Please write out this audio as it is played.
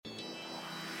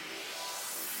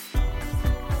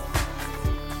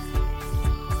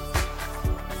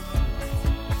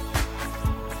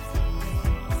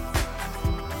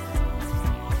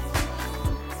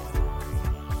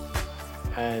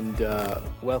and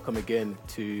welcome again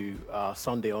to our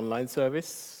Sunday online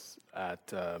service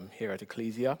here at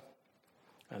Ecclesia.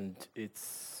 And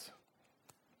it's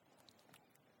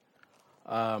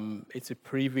a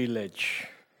privilege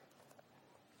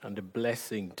and a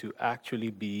blessing to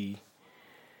actually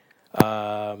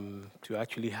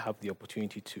have the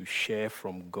opportunity to share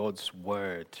from God's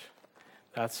Word.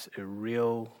 That's a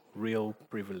real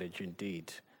privilege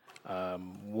indeed.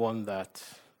 One that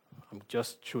I'm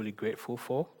just truly grateful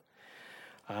for,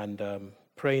 and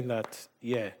praying that,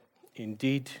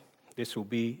 indeed, this will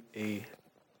be a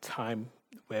time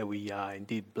where we are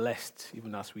indeed blessed,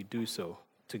 even as we do so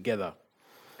together.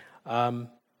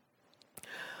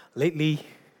 Lately,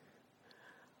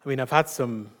 I've had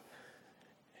some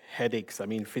headaches.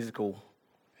 Physical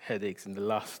headaches in the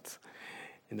last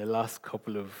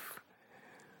couple of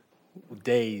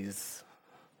days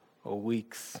or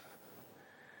weeks.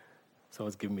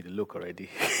 Someone's giving me the look already.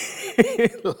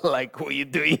 Like, what are you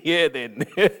doing here then?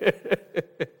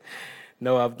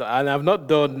 No, I've not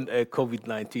done a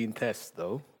COVID-19 test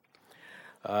though.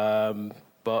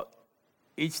 But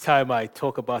each time I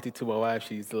talk about it to my wife,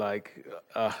 she's like,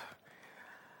 I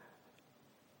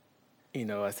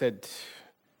said,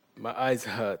 my eyes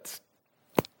hurt.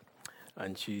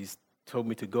 And she's told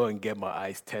me to go and get my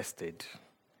eyes tested.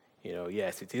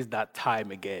 Yes, it is that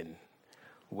time again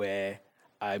where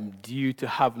I'm due to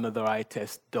have another eye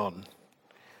test done.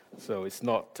 So it's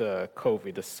not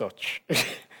COVID as such.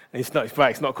 It's not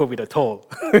COVID at all.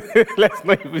 Let's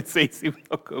not even say it's even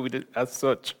not COVID as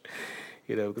such.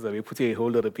 Because I've been putting a whole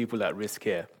lot of people at risk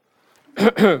here.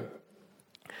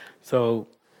 So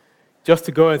just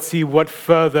to go and see what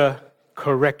further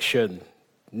correction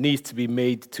needs to be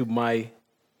made to my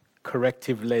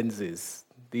corrective lenses,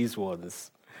 these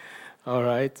ones. All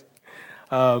right?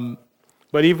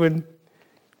 But even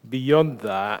beyond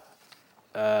that,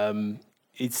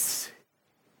 it's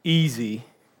easy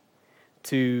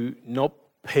to not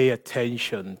pay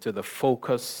attention to the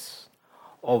focus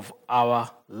of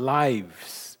our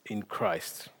lives in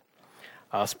Christ,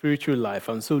 our spiritual life,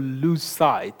 and so lose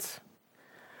sight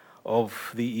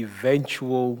of the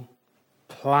eventual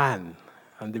plan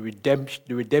and the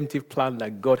redemptive plan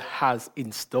that God has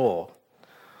in store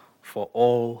for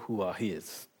all who are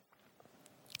His.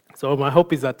 So my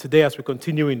hope is that today, as we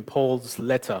continue in Paul's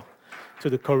letter to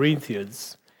the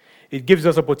Corinthians, it gives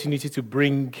us opportunity to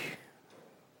bring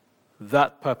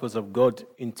that purpose of God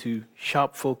into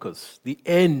sharp focus, the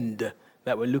end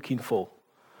that we're looking for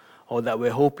or that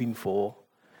we're hoping for,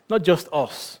 not just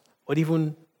us, but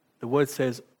even the word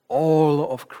says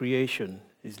all of creation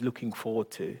is looking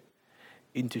forward to,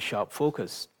 into sharp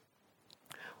focus.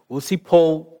 We'll see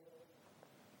Paul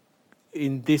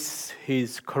in this,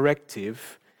 his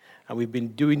corrective, and we've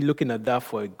been looking at that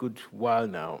for a good while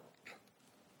now,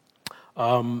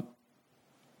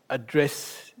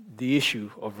 address the issue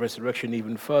of resurrection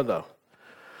even further.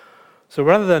 So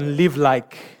rather than live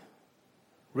like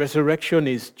resurrection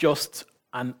is just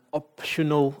an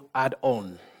optional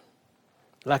add-on,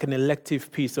 like an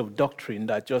elective piece of doctrine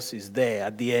that just is there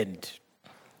at the end,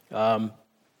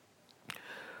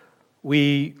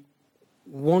 we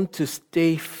want to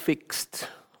stay fixed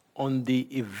on the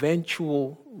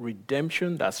eventual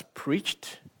redemption that's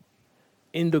preached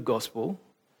in the gospel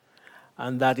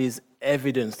and that is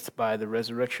evidenced by the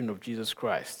resurrection of Jesus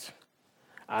Christ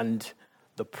and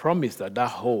the promise that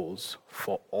holds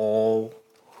for all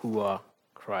who are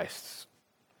Christ's.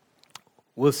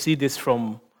 We'll see this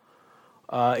from,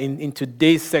 in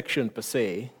today's section per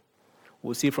se,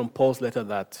 we'll see from Paul's letter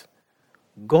that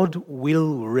God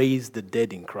will raise the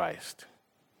dead in Christ.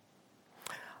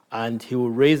 And He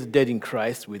will raise the dead in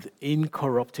Christ with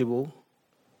incorruptible,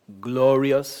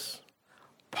 glorious,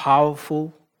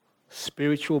 powerful,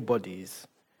 spiritual bodies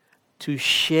to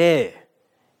share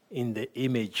in the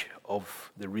image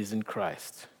of the risen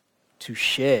Christ. To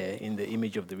share in the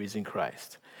image of the risen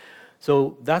Christ.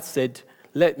 So that said,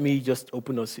 let me just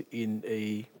open us in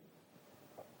a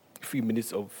few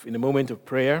minutes in a moment of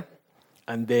prayer,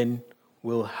 and then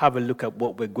we'll have a look at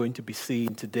what we're going to be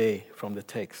seeing today from the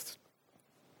text.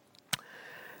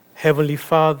 Heavenly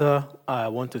Father, I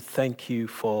want to thank you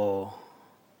for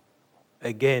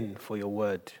your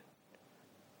word.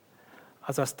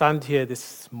 As I stand here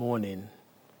this morning,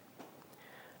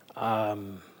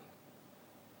 I'm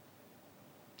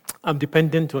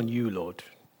dependent on you, Lord.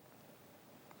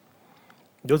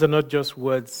 Those are not just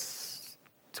words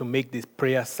to make this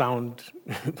prayer sound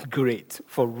great.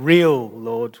 For real,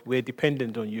 Lord, we're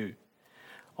dependent on you.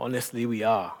 Honestly, we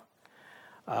are.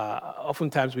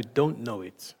 Oftentimes we don't know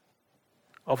it.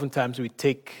 Oftentimes we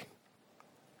take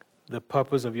the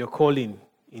purpose of your calling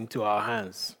into our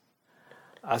hands.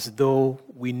 as though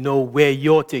we know where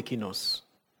you're taking us,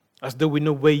 as though we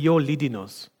know where you're leading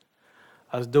us,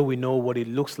 as though we know what it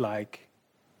looks like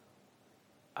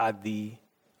at the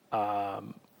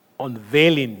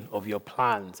unveiling of your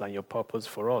plans and your purpose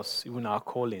for us, even our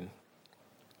calling.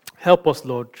 Help us,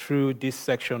 Lord, through this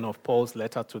section of Paul's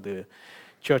letter to the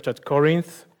church at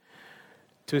Corinth,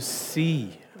 to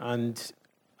see and,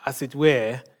 as it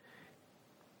were,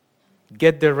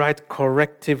 get the right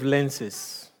corrective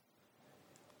lenses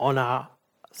on our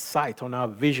sight, on our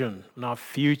vision, on our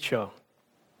future,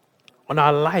 on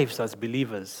our lives as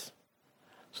believers,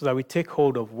 so that we take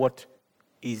hold of what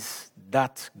is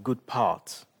that good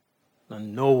part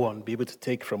and no one be able to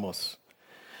take from us.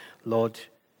 Lord,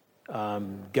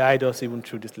 guide us even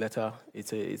through this letter.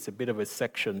 It's a bit of a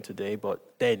section today,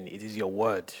 but then it is your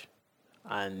word,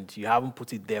 and you haven't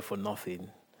put it there for nothing.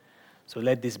 So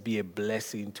let this be a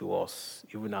blessing to us,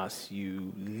 even as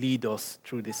you lead us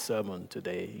through this sermon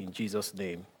today. In Jesus'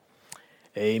 name,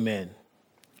 amen.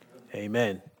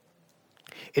 Amen.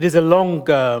 It is a long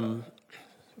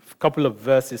couple of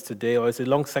verses today, or it's a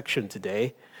long section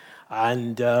today,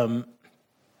 and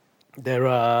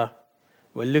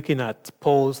we're looking at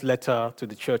Paul's letter to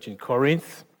the church in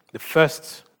Corinth, the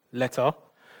first letter,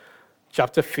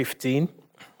 chapter 15,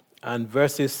 and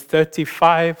verses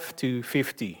 35 to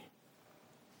 50.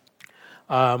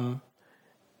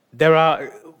 There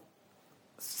are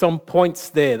some points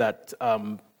there that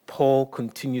Paul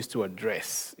continues to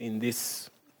address in this,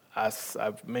 as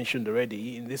I've mentioned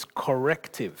already, in this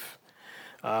corrective.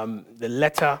 The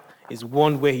letter is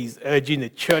one where he's urging the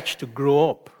church to grow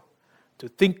up, to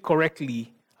think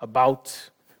correctly about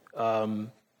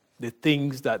the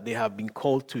things that they have been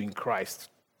called to in Christ.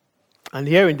 And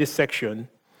here in this section,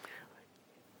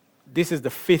 this is the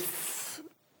fifth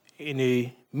in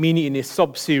a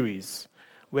sub-series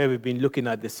where we've been looking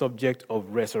at the subject of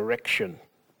resurrection,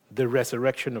 the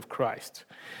resurrection of Christ.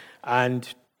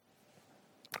 And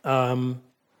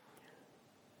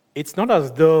it's not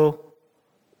as though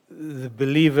the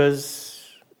believers,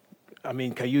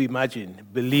 can you imagine,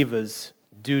 believers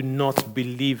do not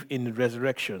believe in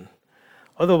resurrection.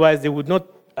 Otherwise, they would not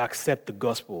accept the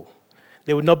gospel.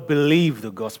 They would not believe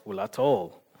the gospel at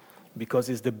all, because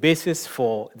it's the basis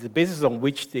on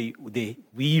which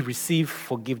we receive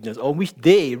forgiveness, on which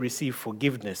they receive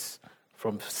forgiveness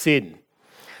from sin.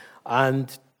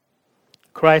 And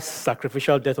Christ's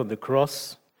sacrificial death on the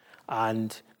cross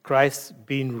and Christ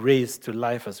being raised to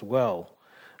life as well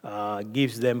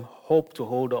gives them hope to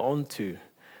hold on to.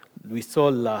 We saw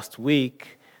last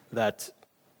week that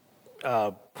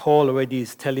Paul already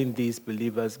is telling these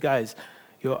believers, guys,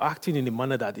 you're acting in a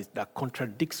manner that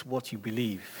contradicts what you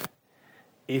believe.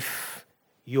 If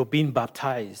you're being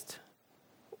baptized,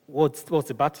 what's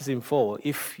the baptism for?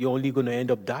 If you're only going to end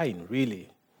up dying, really,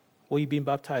 what are you being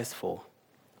baptized for?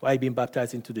 Why are you being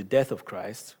baptized into the death of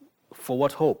Christ? For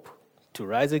what hope? To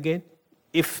rise again?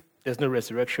 If there's no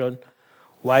resurrection,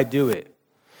 why do it?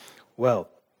 Well,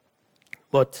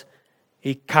 but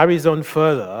he carries on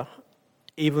further,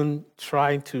 even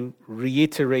trying to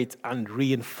reiterate and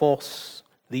reinforce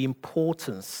the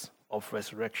importance of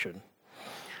resurrection.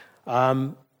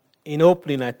 In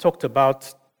opening, I talked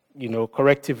about,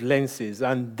 corrective lenses,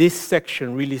 and this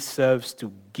section really serves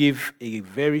to give a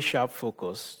very sharp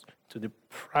focus to the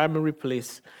primary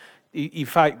place. In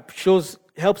fact,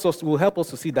 will help us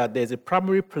to see that there's a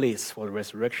primary place for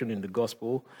resurrection in the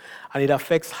gospel, and it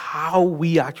affects how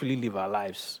we actually live our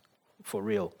lives for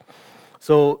real.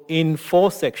 So in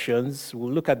 4 sections,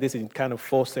 we'll look at this in kind of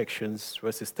 4 sections,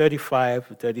 verses 35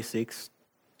 to 36,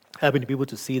 helping people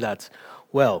to see that,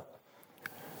 well,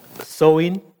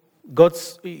 sowing, helping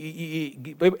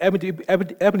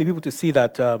people to see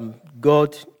that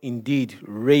God indeed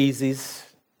raises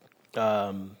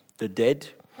the dead.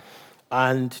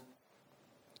 And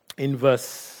in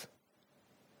verses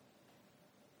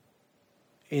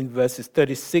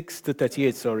 36 to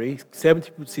 38, 7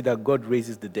 people see that God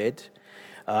raises the dead.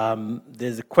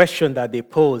 There's a question that they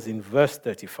pose in verse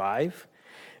 35.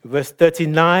 Verse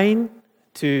 39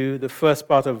 to the first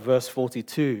part of verse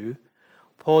 42,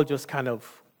 Paul just kind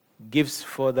of gives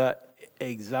further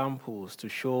examples to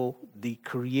show the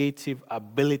creative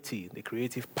ability, the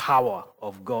creative power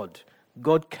of God.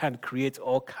 God can create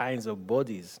all kinds of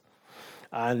bodies.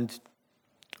 And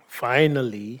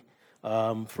finally,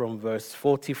 from verse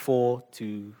 44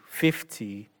 to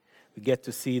 50, we get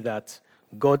to see that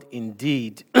God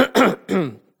indeed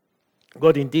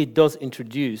does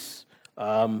introduce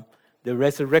the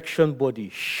resurrection body,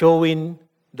 showing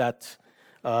that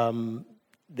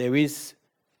there is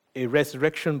a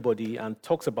resurrection body, and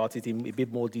talks about it in a bit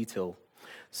more detail.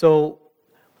 So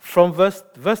From verse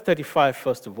 35,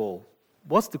 first of all,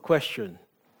 what's the question?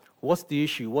 What's the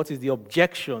issue? What is the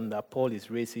objection that Paul is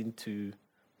trying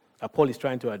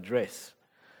to address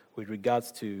with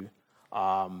regards to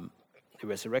the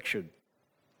resurrection?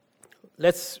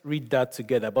 Let's read that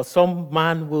together. But some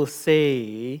man will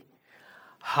say,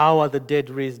 how are the dead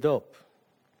raised up?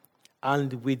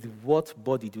 And with what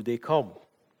body do they come?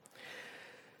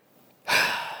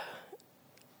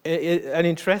 An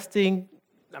interesting,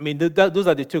 those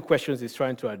are the two questions he's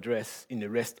trying to address in the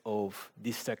rest of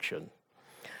this section.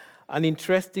 An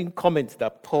interesting comment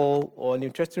that Paul, or an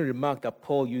interesting remark that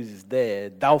Paul uses there,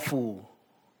 thou fool.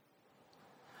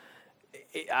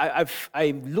 I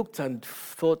looked and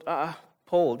thought,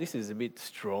 Paul, this is a bit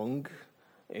strong.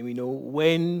 And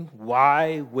when,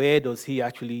 why, where does he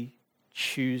actually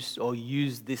choose or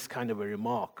use this kind of a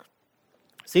remark?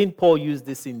 Seeing Paul use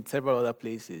this in several other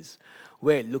places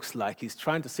where it looks like he's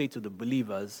trying to say to the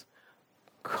believers,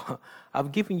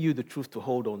 I've given you the truth to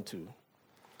hold on to,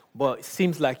 but it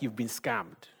seems like you've been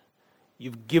scammed.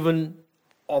 You've given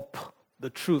up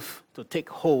the truth to take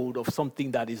hold of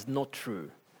something that is not true.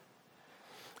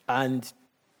 And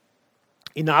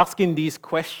in asking the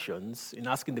questions in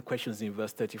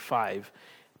verse 35,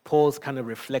 Paul's kind of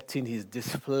reflecting his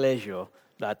displeasure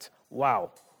that,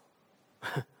 wow,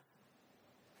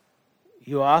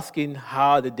 you're asking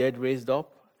how are the dead raised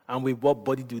up, and with what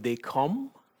body do they come?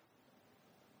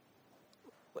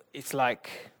 It's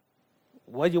like,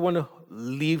 why do you want to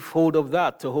leave hold of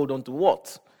that to hold on to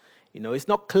what? It's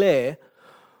not clear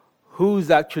who's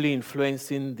actually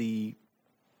influencing the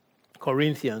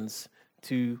Corinthians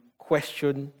to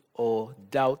question or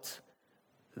doubt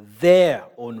their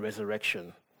own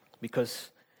resurrection, because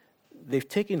they've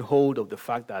taken hold of the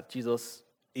fact that Jesus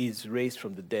is raised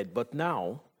from the dead. But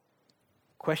now,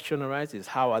 question arises,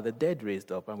 how are the dead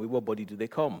raised up, and with what body do they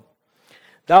come?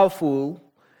 Thou fool,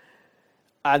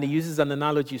 and he uses an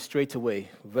analogy straight away,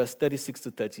 verse 36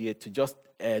 to 38, to just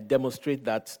demonstrate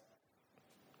that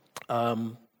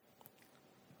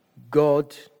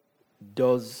God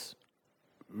does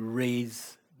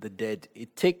raise the dead.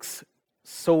 It takes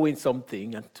sowing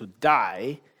something and to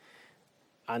die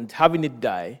and having it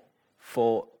die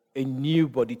for a new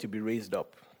body to be raised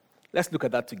up. Let's look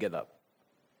at that together.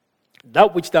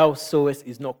 That which thou sowest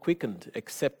is not quickened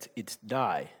except it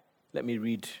die. Let me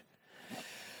read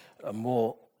a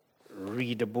more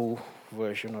readable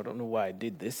version. I don't know why I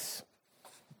did this.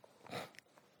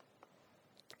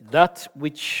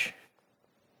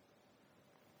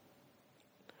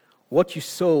 What you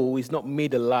sow is not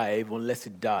made alive unless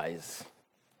it dies.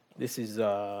 This is,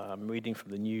 I'm reading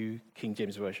from the New King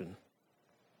James Version.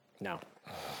 Now,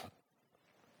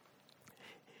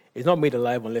 it's not made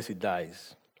alive unless it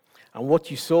dies. And what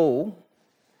you sow,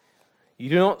 you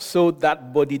do not sow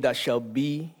that body that shall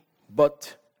be,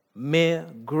 but mere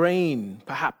grain,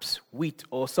 perhaps wheat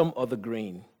or some other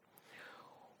grain.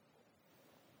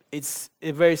 It's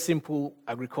a very simple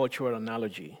agricultural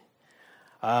analogy.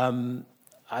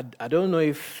 I don't know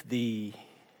if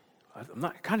I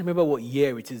can't remember what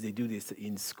year it is they do this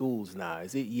in schools now.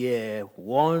 Is it year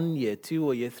 1, year 2,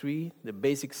 or year 3? The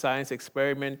basic science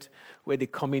experiment where they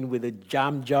come in with a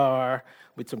jam jar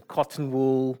with some cotton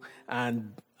wool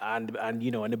and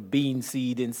a bean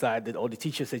seed inside. Or the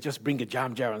teacher says, just bring a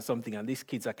jam jar and something. And these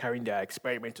kids are carrying their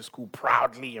experiment to school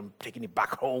proudly and taking it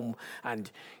back home. And,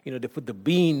 they put the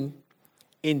bean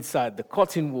inside the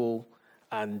cotton wool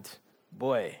and,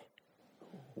 boy,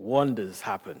 wonders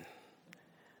happen.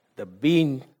 The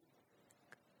bean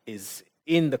is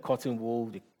in the cotton wool.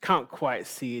 You can't quite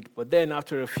see it. But then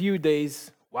after a few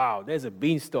days, wow, there's a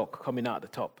beanstalk coming out the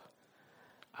top.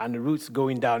 And the roots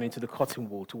going down into the cotton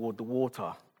wool toward the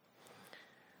water.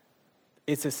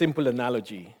 It's a simple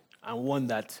analogy, and one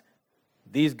that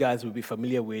these guys will be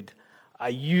familiar with. I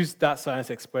used that science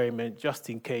experiment just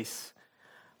in case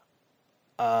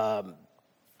not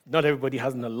everybody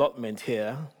has an allotment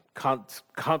here.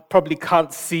 Probably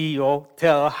can't see or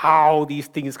tell how these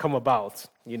things come about.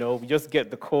 We just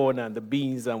get the corn and the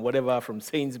beans and whatever from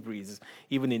Sainsbury's,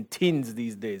 even in tins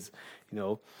these days.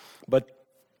 But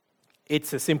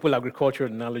it's a simple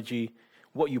agricultural analogy.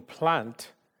 What you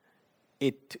plant,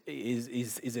 it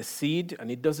is a seed, and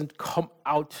it doesn't come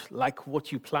out like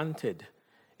what you planted.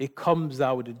 It comes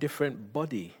out with a different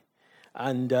body,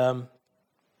 and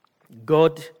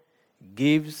God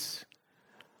gives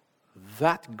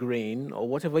that grain or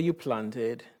whatever you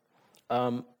planted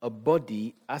a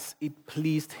body as it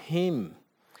pleased him.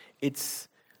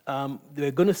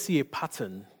 We're going to see a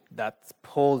pattern that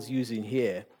Paul's using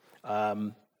here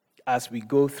as we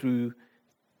go through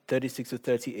 36 to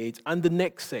 38 and the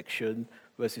next section,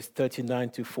 verses 39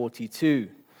 to 42.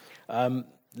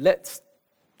 let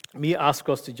me ask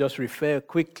us to just refer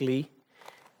quickly.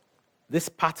 This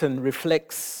pattern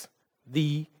reflects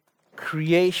the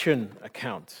creation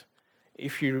account.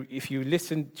 If you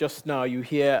listen just now, you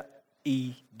hear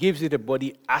he gives it a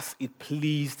body as it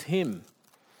pleased him.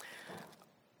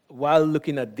 While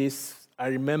looking at this, I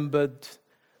remembered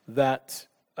that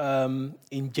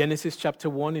in Genesis chapter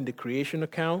 1, in the creation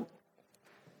account,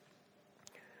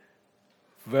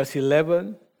 verse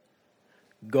 11,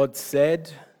 God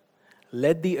said,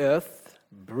 "Let the earth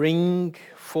bring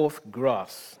forth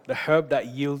grass, the herb that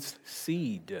yields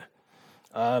seed,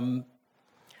 and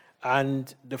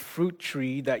the fruit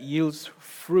tree that yields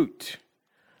fruit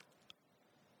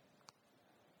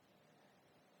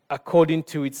according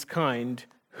to its kind,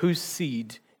 whose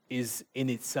seed is in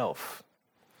itself."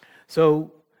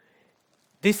 So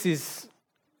this is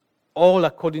all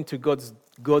according to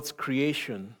God's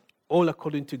creation, all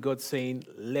according to God saying,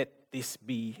 let this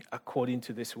be according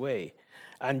to this way.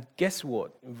 And guess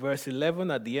what? In verse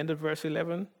 11, at the end of verse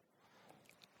 11,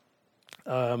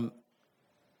 I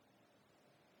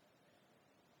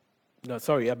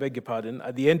beg your pardon,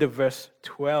 at the end of verse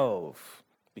 12,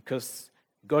 because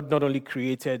God not only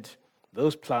created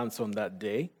those plants on that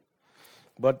day,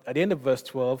 but at the end of verse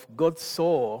 12, God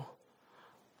saw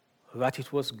that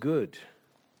it was good.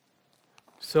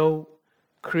 So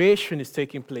creation is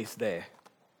taking place there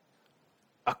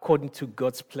according to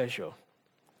God's pleasure,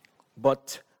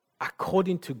 but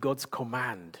according to God's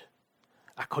command,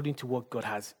 according to what God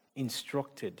has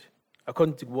instructed,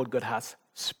 according to what God has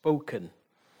spoken.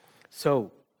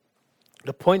 So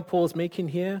the point Paul's making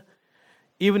here,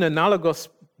 even analogous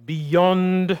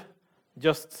beyond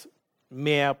just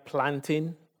mere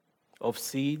planting of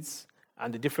seeds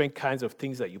and the different kinds of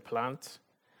things that you plant,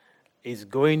 is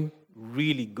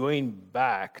really going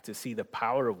back to see the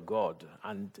power of God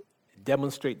and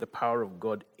demonstrate the power of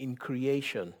God in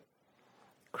creation,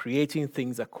 creating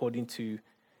things according to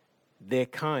their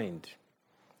kind.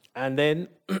 And then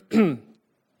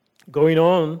going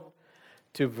on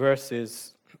to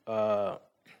verses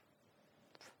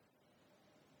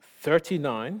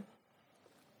 39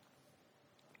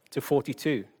 to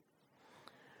 42.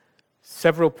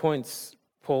 Several points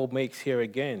Paul makes here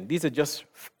again. These are just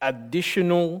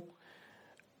additional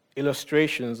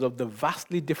illustrations of the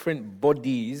vastly different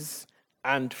bodies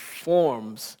and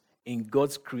forms in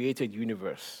God's created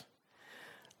universe.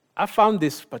 I found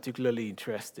this particularly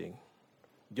interesting,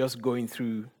 just going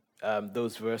through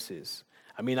those verses.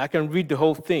 I mean, I can read the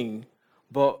whole thing,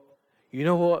 but you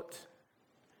know what?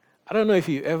 I don't know if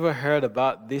you ever heard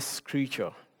about this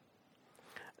creature.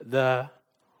 I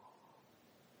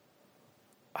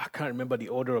can't remember the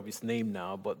order of its name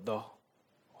now, but the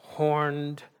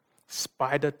horned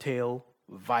spider-tail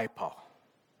viper.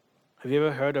 Have you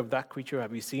ever heard of that creature?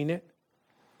 Have you seen it?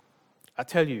 I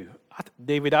tell you,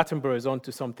 David Attenborough is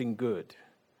onto something good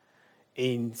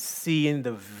in seeing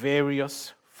the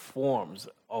various forms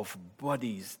of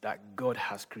bodies that God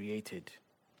has created.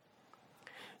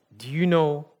 Do you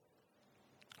know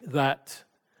that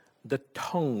the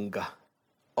tongue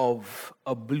of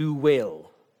a blue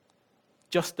whale,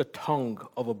 just the tongue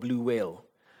of a blue whale,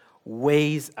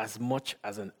 weighs as much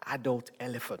as an adult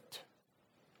elephant?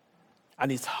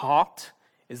 And its heart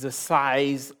is the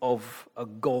size of a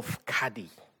golf caddy.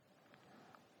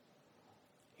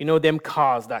 You know them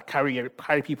cars that carry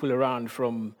people around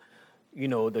from, you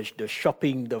know, the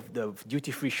shopping, the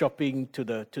duty-free shopping to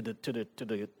the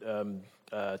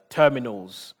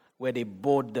terminals where they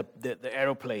board the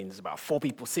aeroplanes. About 4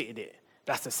 people sitting there.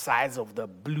 That's the size of the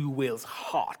blue whale's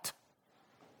heart.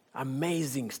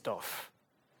 Amazing stuff.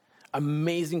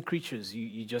 Amazing creatures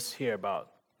you just hear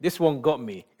about. This one got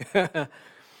me. The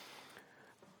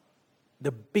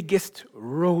biggest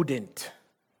rodent.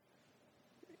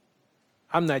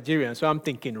 I'm Nigerian, so I'm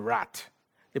thinking rat.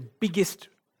 The biggest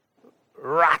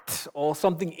rat or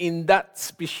something in that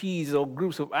species or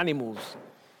groups of animals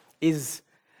is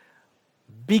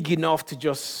big enough to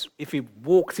just, if it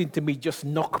walks into me, just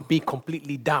knock me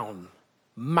completely down.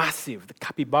 Massive, the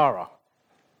capybara.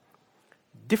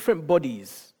 Different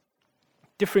bodies,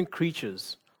 different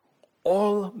creatures,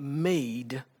 all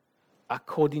made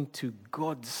according to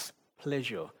God's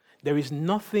pleasure. There is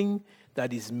nothing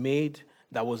that is made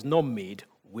that was not made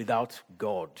without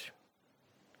God.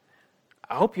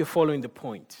 I hope you're following the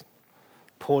point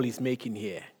Paul is making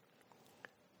here.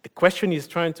 The question he's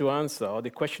trying to answer, or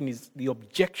the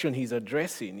objection he's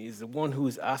addressing, is the one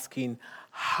who's asking,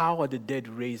 how are the dead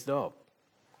raised up?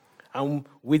 And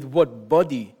with what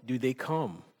body do they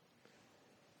come?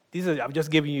 I've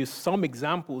just given you some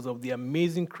examples of the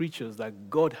amazing creatures that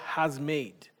God has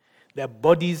made. Their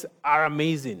bodies are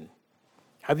amazing.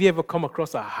 Have you ever come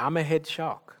across a hammerhead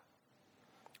shark?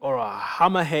 Or a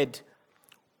hammerhead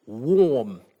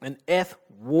worm, an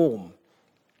earthworm?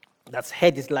 That's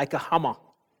head is like a hammer,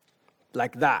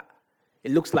 like that.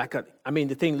 It looks like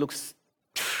the thing looks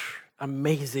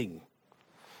amazing.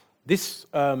 This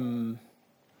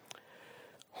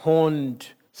horned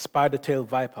spider-tailed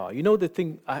viper, you know the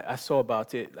thing I saw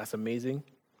about it that's amazing?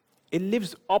 It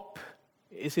lives up,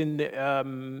 it's in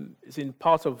the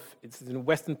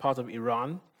western part of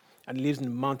Iran, and lives in a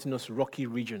mountainous, rocky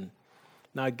region.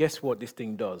 Now, guess what this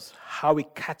thing does? How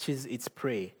it catches its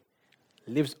prey.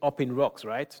 Lives up in rocks,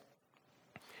 right?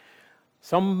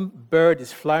 Some bird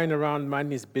is flying around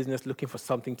minding his business looking for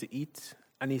something to eat,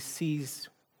 and he sees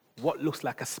what looks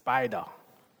like a spider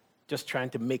just trying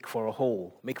to make for a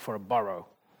hole, make for a burrow.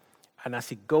 And as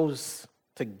he goes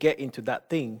to get into that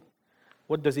thing,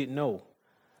 what does it know?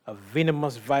 A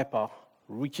venomous viper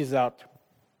reaches out,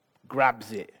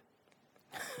 grabs it,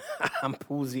 and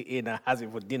pulls it in and has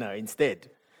it for dinner instead.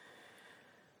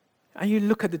 And you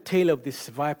look at the tail of this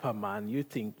viper, man,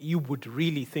 you would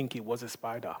really think it was a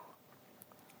spider.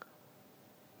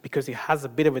 Because it has a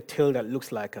bit of a tail that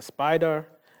looks like a spider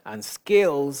and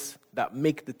scales that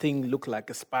make the thing look like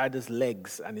a spider's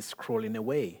legs, and it's crawling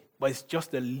away. But it's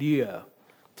just a lure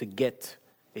to get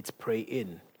its prey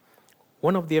in.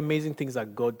 One of the amazing things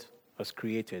that God has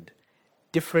created,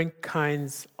 different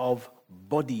kinds of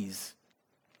bodies.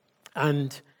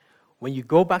 And when you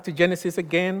go back to Genesis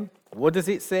again, what does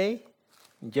it say?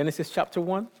 In Genesis chapter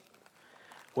 1,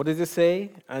 what does it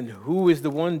say? And who is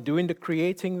the one doing the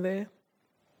creating there?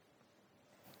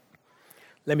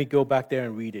 Let me go back there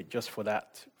and read it just for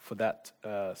that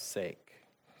sake.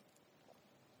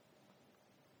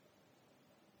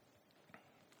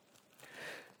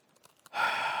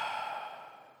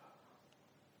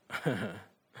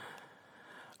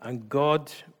 And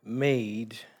God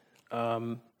made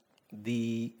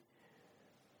the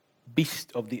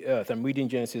beast of the earth. I'm reading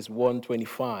Genesis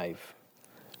 1:25.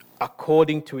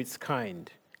 According to its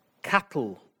kind,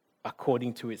 cattle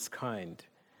according to its kind,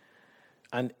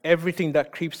 and everything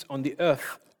that creeps on the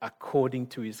earth according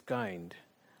to its kind.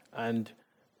 And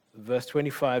verse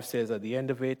 25 says at the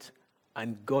end of it,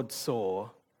 and God saw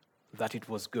that it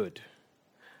was good.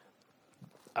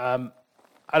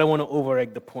 I don't want to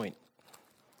over-egg the point,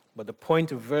 but the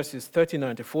point of verses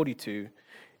 39 to 42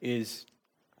 is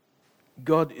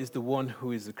God is the one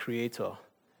who is the creator.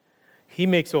 He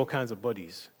makes all kinds of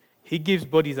bodies. He gives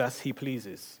bodies as he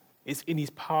pleases. It's in his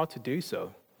power to do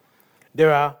so.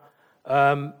 There are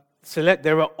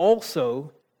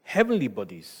also heavenly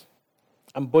bodies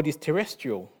and bodies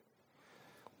terrestrial.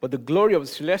 But the glory of the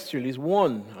celestial is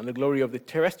one, and the glory of the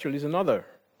terrestrial is another.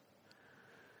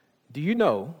 Do you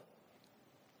know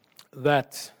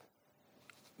that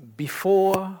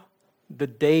before the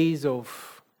days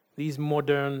of these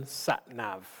modern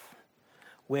sat-nav,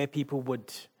 where people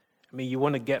would, you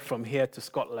want to get from here to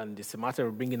Scotland, it's a matter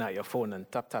of bringing out your phone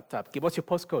and tap, tap, tap. Give us your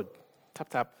postcode. Tap,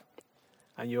 tap.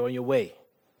 And you're on your way.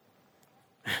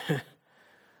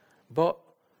 But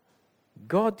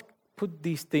God put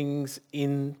these things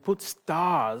put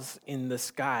stars in the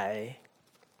sky,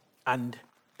 and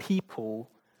people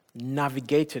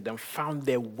navigated and found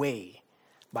their way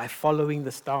by following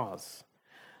the stars.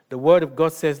 The Word of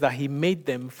God says that He made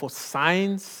them for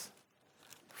signs,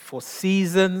 for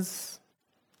seasons,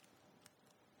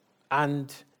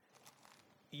 and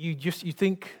you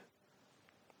think,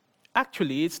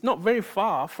 actually, it's not very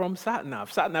far from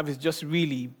sat-nav. Sat-nav is just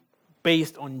really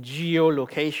based on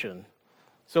geolocation.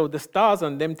 So the stars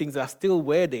and them things are still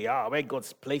where they are, where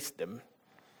God's placed them.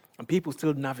 And people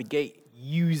still navigate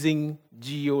using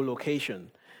geolocation.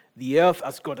 The earth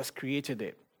as God has created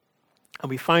it. And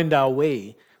we find our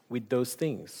way with those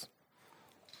things.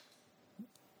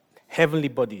 Heavenly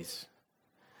bodies.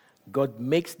 God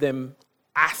makes them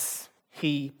as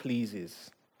He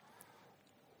pleases.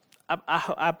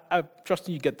 I'm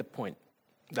trusting you get the point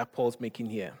that Paul's making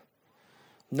here.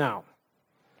 Now,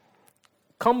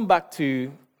 come back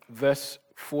to verse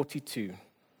 42.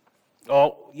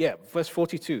 Verse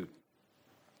 42.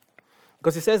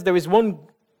 Because it says there is one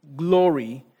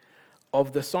glory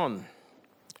of the sun,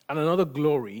 and another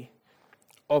glory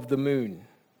of the moon,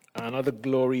 and another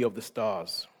glory of the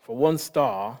stars. For one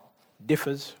star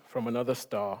differs from another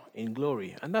star in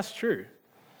glory. And that's true.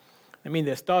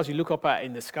 There's stars you look up at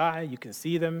in the sky, you can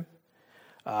see them.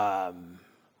 I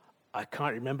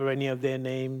can't remember any of their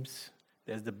names.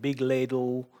 There's the Big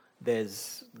Ladle.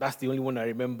 That's the only one I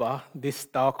remember. This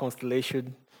star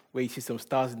constellation, where you see some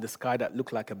stars in the sky that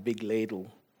look like a big ladle.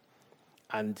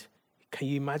 And can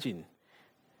you imagine?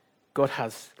 God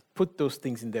has put those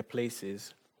things in their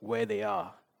places where they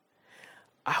are.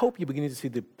 I hope you're beginning to see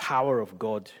the power of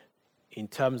God in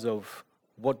terms of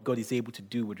what God is able to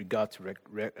do with regard to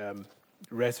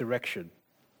resurrection.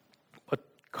 But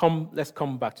let's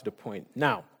come back to the point.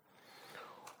 Now,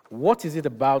 what is it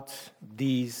about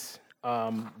these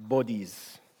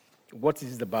bodies? What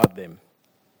is it about them?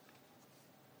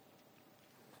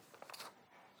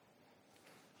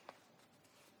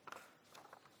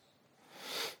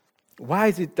 Why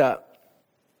is it that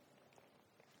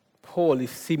Paul is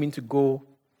seeming to go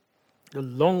a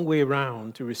long way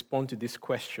around to respond to this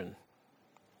question?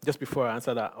 Just before I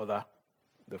answer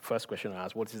the first question I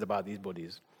asked, what is it about these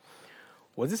bodies?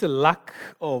 Was this a lack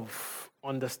of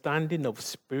understanding of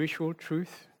spiritual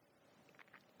truth?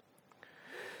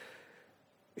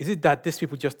 Is it that these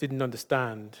people just didn't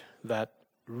understand that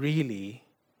really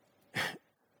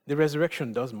the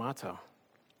resurrection does matter?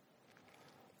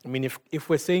 I mean, if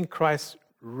we're saying Christ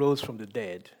rose from the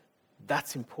dead,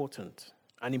 that's important,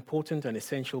 an important and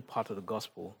essential part of the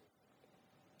gospel.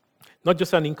 Not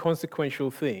just an inconsequential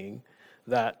thing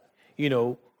that,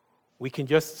 we can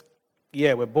just,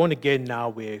 we're born again now,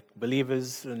 we're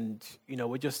believers, and,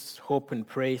 we just hope and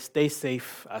pray, stay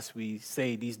safe, as we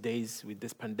say these days with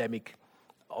this pandemic,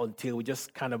 until we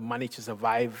just kind of manage to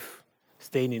survive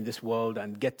staying in this world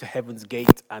and get to heaven's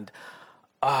gate and,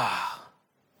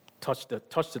 touch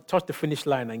the finish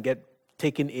line and get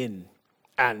taken in,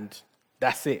 and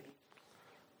that's it.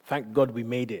 Thank God we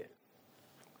made it.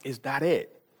 Is that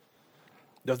it?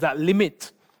 Does that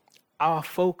limit our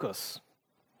focus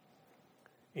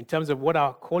in terms of what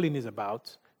our calling is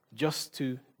about just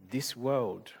to this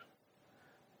world,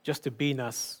 just to being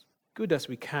as good as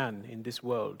we can in this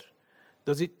world?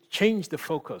 Does it change the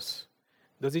focus?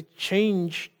 Does it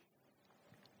change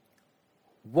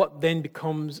what then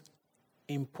becomes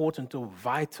important or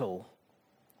vital,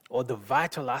 or the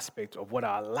vital aspect of what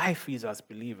our life is as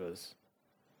believers,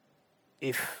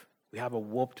 if we have a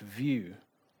warped view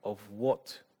of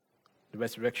what the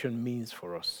resurrection means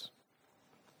for us,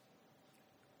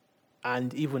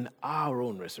 and even our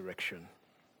own resurrection?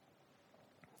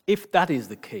 If that is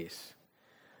the case,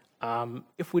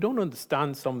 if we don't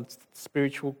understand some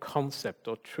spiritual concept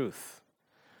or truth,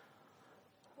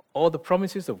 or the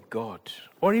promises of God,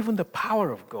 or even the power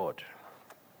of God,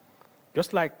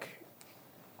 just like,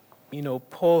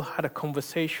 Paul had a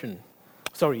conversation.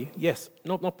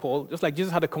 Not Paul. Just like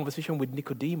Jesus had a conversation with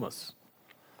Nicodemus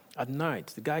at night.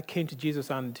 The guy came to Jesus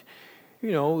and,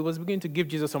 he was beginning to give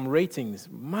Jesus some ratings.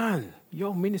 Man,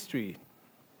 your ministry,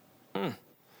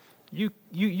 you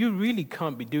really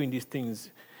can't be doing these things,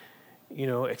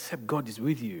 except God is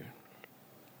with you.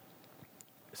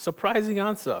 Surprising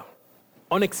answer.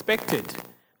 Unexpected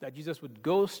that Jesus would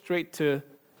go straight to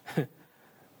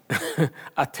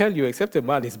I tell you, except a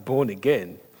man is born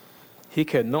again, he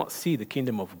cannot see the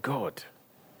kingdom of God.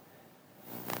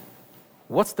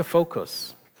 What's the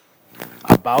focus?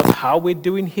 About how we're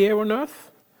doing here on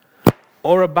earth?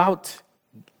 Or about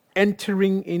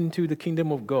entering into the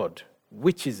kingdom of God?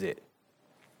 Which is it?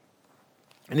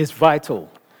 And it's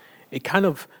vital.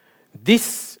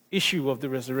 This issue of the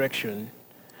resurrection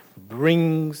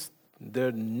brings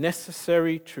the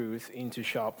necessary truth into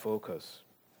sharp focus.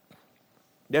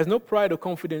 There's no pride or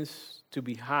confidence to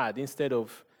be had instead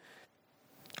of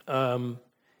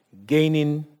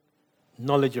gaining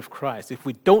knowledge of Christ. If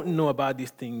we don't know about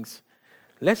these things,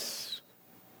 let's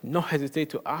not hesitate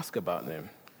to ask about them.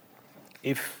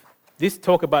 If this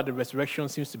talk about the resurrection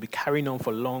seems to be carrying on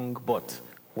for long, but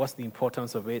what's the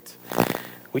importance of it?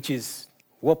 Which is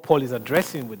what Paul is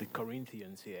addressing with the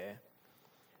Corinthians here.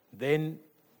 Then,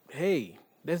 hey,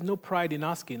 there's no pride in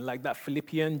asking, like that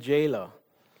Philippian jailer.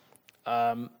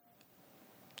 Come,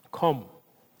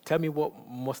 tell me what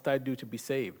must I do to be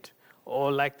saved?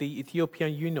 Or like the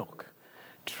Ethiopian eunuch,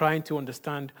 trying to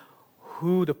understand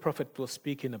who the prophet was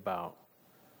speaking about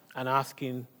and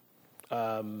asking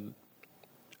the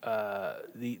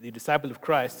disciple of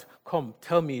Christ, come,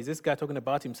 tell me, is this guy talking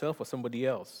about himself or somebody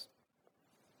else?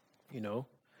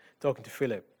 Talking to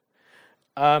Philip.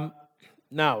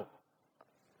 Now,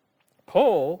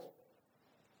 Paul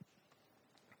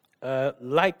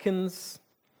likens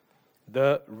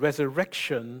the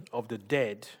resurrection of the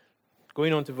dead,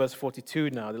 going on to verse 42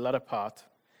 now, the latter part,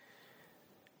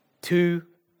 to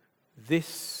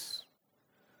these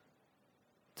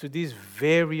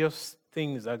various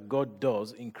things that God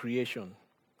does in creation.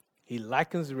 He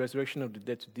likens the resurrection of the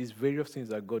dead to these various things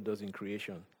that God does in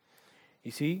creation.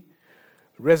 You see,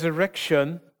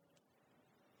 resurrection,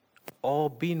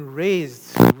 or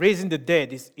raising the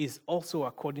dead, is also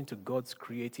according to God's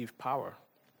creative power.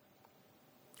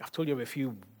 I've told you of a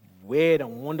few weird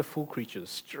and wonderful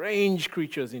creatures, strange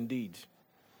creatures indeed.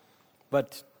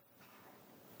 But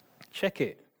Check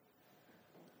it.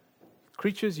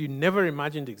 Creatures you never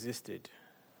imagined existed.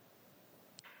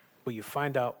 But you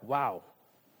find out, wow,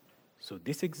 so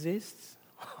this exists?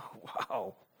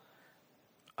 Wow.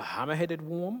 A hammer-headed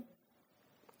worm?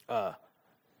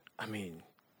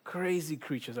 Crazy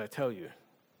creatures, I tell you,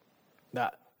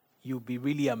 that you'll be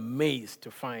really amazed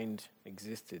to find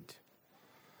existed.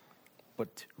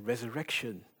 But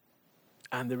resurrection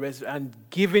and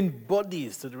giving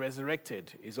bodies to the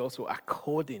resurrected is also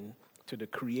according to the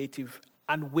creative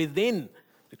and within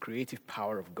the creative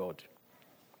power of God.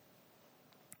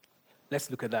 Let's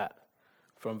look at that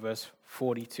from verse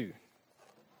 42.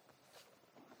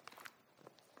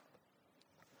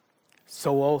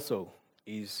 So also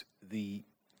is the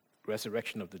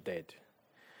resurrection of the dead.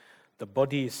 The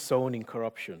body is sown in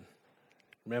corruption.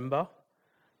 Remember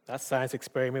that science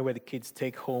experiment where the kids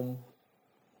take home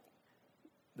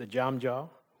the jam jar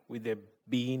with the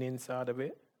bean inside of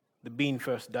it? The bean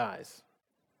first dies.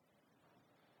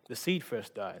 The seed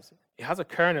first dies. It has a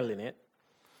kernel in it.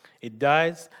 It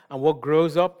dies, and what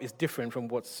grows up is different from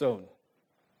what's sown.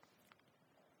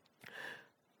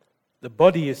 The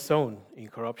body is sown in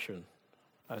corruption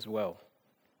as well.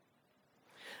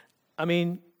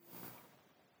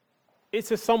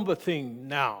 It's a somber thing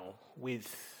now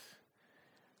with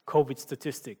COVID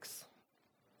statistics.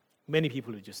 Many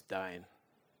people are just dying.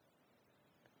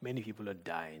 Many people are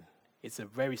dying. It's a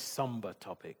very somber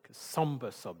topic, a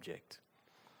somber subject.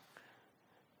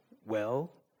 Well,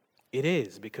 it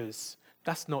is, because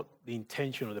that's not the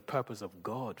intention or the purpose of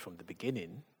God from the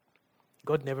beginning.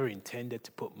 God never intended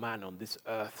to put man on this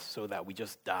earth so that we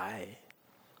just die.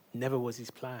 Never was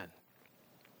his plan.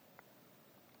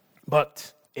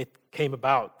 But it came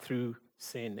about through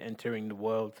sin entering the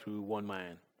world through one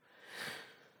man.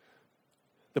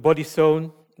 The body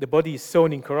is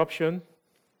sown in corruption.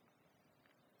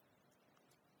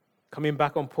 Coming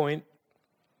back on point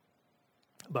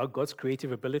about God's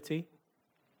creative ability,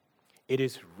 it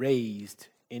is raised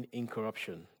in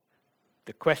incorruption.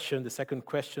 The second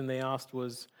question they asked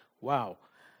was, wow,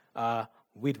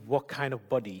 with what kind of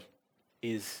body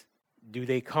do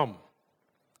they come?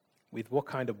 With what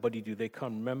kind of body do they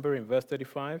come? Remember in verse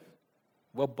 35?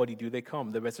 What body do they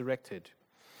come? The resurrected.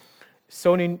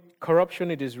 Sown in corruption,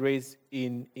 it is raised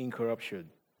in incorruption.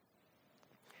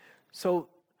 So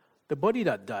the body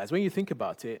that dies, when you think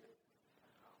about it,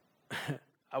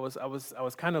 I was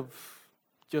kind of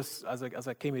just as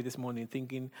I came here this morning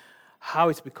thinking how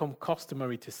it's become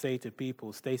customary to say to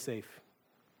people, stay safe.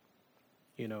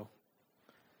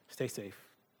 Stay safe.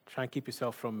 Try and keep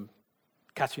yourself from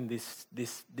catching this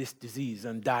disease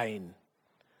and dying.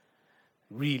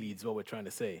 Really, is what we're trying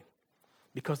to say.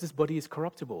 Because this body is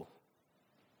corruptible.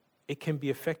 It can be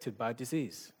affected by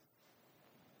disease.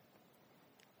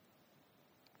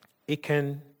 It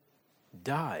can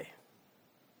die.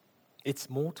 It's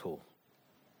mortal.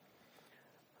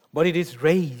 But it is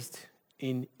raised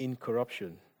in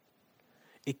incorruption.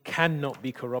 It cannot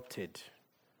be corrupted.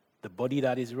 The body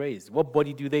that is raised. What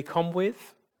body do they come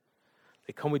with?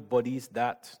 They come with bodies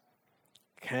that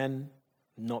can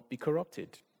not be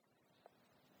corrupted.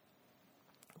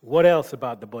 What else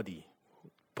about the body?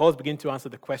 Paul's beginning to answer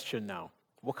the question now.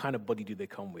 What kind of body do they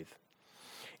come with?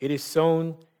 It is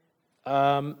sown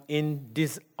in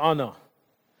dishonor,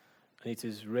 and it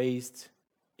is raised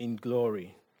in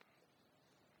glory.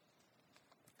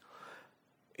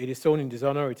 It is sown in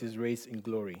dishonor, it is raised in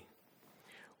glory.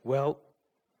 Well,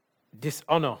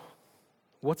 dishonor,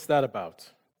 what's that about?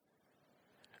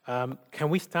 Can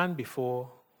we stand before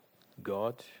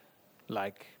God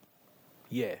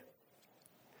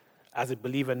as a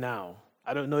believer now?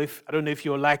 I don't know if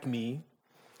you're like me,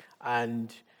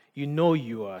 and you know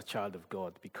you are a child of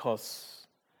God because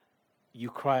you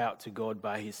cry out to God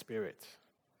by His Spirit.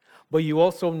 But you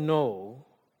also know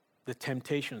the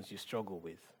temptations you struggle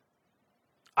with.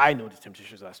 I know the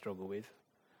temptations I struggle with.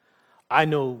 I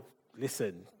know,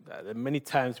 listen, there are many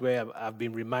times where I've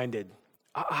been reminded,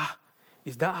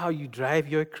 is that how you drive?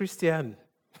 You're a Christian.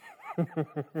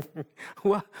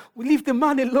 Well, leave the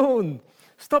man alone.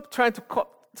 Stop trying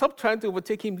to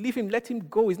overtake him. Leave him, let him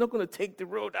go. He's not going to take the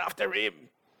road after him.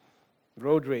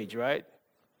 Road rage, right?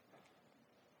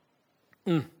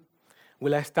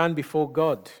 Will I stand before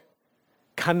God?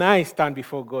 Can I stand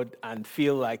before God and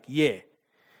feel like,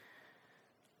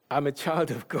 I'm a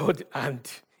child of God, and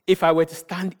if I were to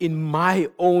stand in my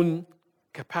own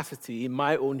capacity, in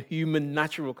my own human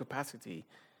natural capacity,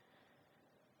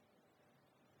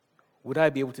 would I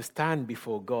be able to stand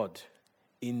before God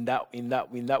in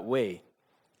that way?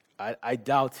 I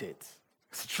doubt it.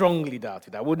 Strongly doubt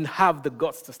it. I wouldn't have the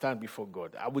guts to stand before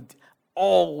God. I would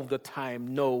all the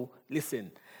time know,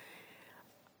 listen,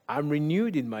 I'm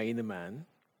renewed in my inner man,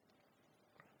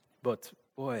 but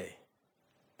boy,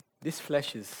 this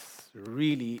flesh is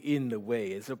really in the way.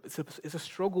 It's a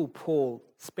struggle. Paul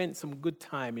spent some good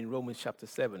time in Romans chapter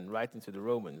 7, writing to the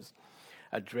Romans,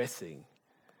 addressing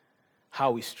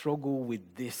how we struggle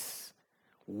with this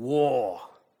war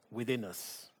within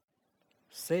us.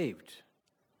 Saved,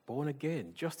 born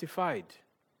again, justified,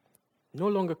 no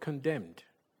longer condemned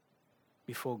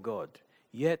before God.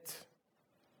 Yet,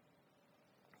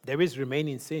 there is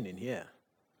remaining sin in here.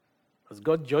 Has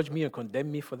God judged me and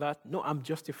condemned me for that? No, I'm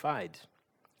justified.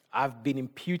 I've been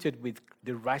imputed with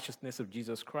the righteousness of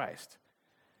Jesus Christ.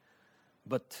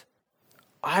 But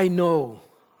I know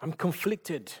I'm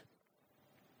conflicted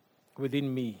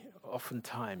within me,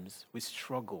 oftentimes, with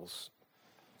struggles.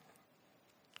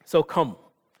 So come.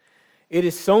 It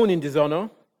is sown in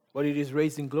dishonor, but it is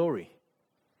raised in glory.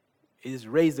 It is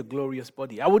raised a glorious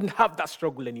body. I wouldn't have that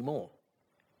struggle anymore.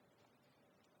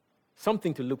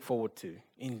 Something to look forward to.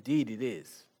 Indeed, it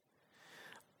is.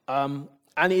 And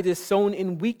it is sown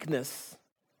in weakness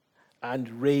and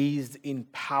raised in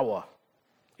power.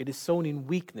 It is sown in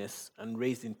weakness and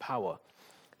raised in power.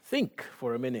 Think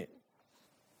for a minute.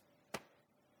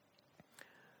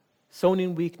 Sown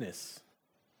in weakness.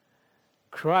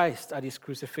 Christ at his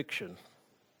crucifixion,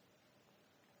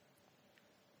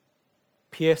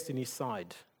 pierced in his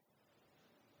side,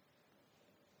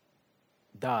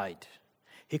 died.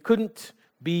 He couldn't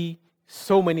be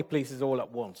so many places all at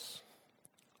once.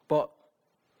 But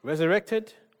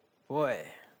resurrected, boy,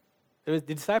 the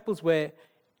disciples were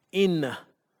in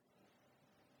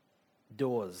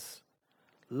doors,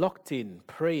 locked in,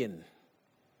 praying.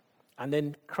 And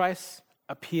then Christ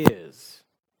appears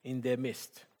in their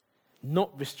midst,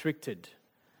 not restricted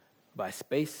by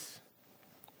space,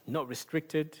 not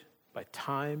restricted by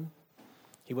time.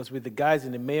 He was with the guys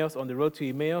in Emmaus, on the road to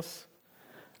Emmaus.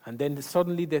 And then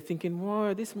suddenly they're thinking,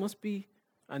 wow, this must be...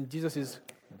 And Jesus is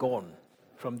gone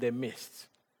from their midst.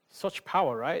 Such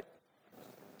power, right?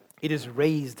 It is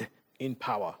raised in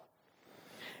power.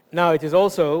 Now it is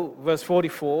also, verse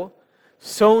 44,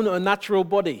 sown a natural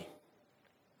body,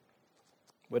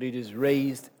 but it is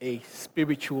raised a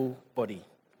spiritual body.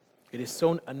 It is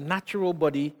sown a natural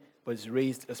body, but it's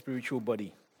raised a spiritual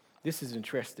body. This is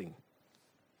interesting.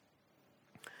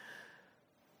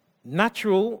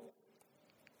 Natural,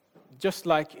 just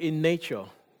like in nature,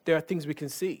 there are things we can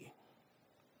see.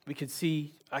 I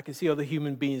can see other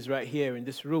human beings right here in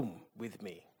this room with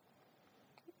me.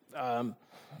 I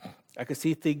can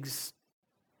see things,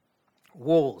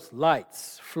 walls,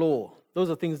 lights, floor. Those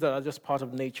are things that are just part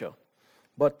of nature.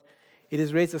 But it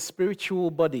is raised a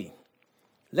spiritual body.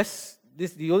 The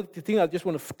thing I just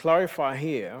want to clarify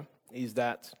here is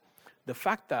that the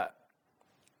fact that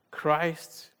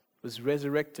Christ was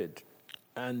resurrected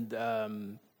and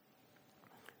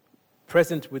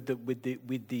present with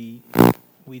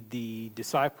the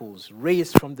disciples,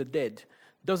 raised from the dead,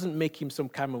 doesn't make him some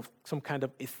kind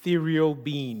of ethereal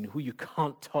being who you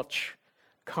can't touch,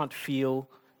 can't feel,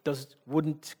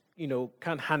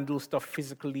 can't handle stuff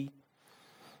physically.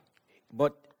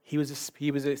 But he's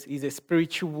a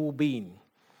spiritual being.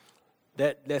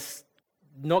 Let's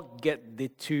not get the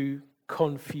two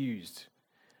confused.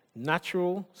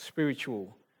 Natural,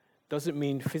 spiritual doesn't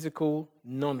mean physical,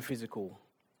 non-physical.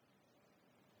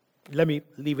 Let me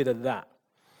leave it at that.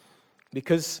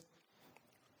 Because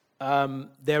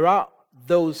there are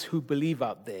those who believe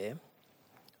out there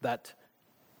that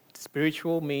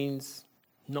spiritual means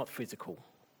not physical.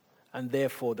 And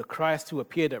therefore, the Christ who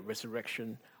appeared at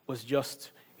resurrection was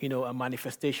just, a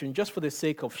manifestation just for the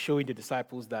sake of showing the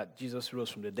disciples that Jesus rose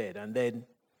from the dead and then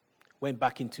went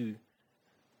back into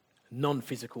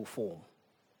non-physical form.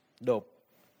 No,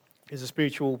 he's a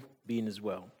spiritual being as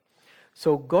well.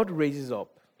 So God raises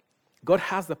up. God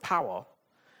has the power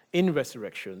in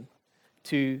resurrection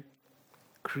to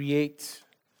create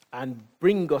and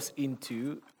bring us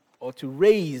into, or to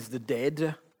raise the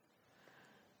dead,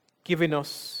 giving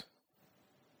us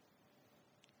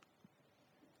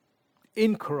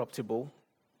incorruptible,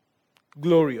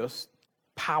 glorious,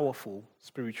 powerful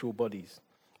spiritual bodies.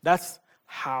 That's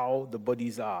how the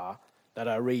bodies are that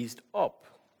are raised up,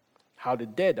 how the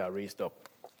dead are raised up.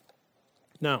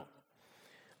 Now,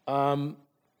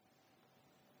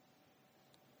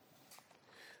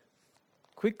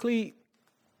 quickly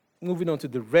moving on to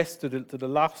the rest, to the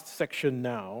last section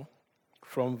now,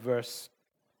 from verse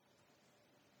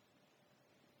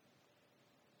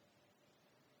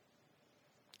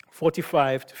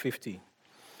 45 to 50.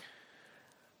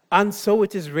 And so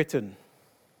it is written,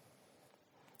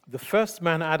 the first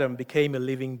man, Adam, became a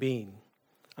living being,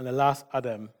 and the last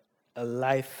Adam, a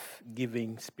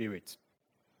life-giving spirit.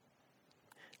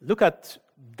 Look at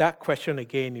that question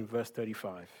again in verse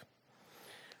 35.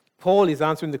 Paul is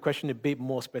answering the question a bit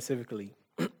more specifically.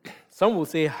 Some will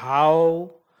say,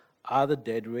 how are the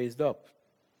dead raised up?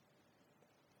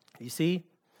 You see,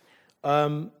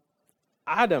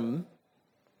 Adam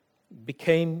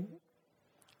became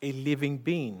a living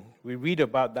being. We read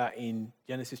about that in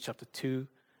Genesis chapter 2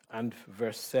 and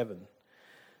verse 7.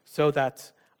 So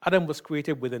that Adam was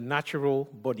created with a natural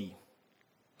body.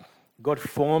 God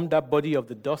formed that body of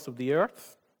the dust of the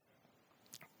earth,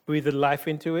 breathed life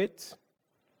into it,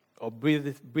 or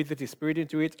breathed his spirit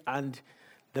into it, and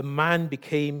the man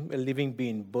became a living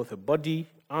being, both a body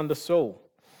and a soul.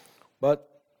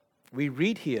 But we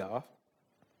read here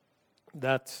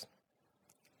that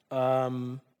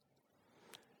the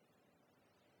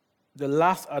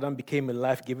last Adam became a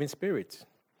life-giving spirit.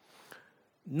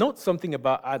 Note something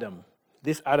about Adam,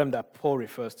 this Adam that Paul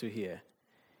refers to here.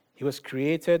 He was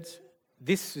created,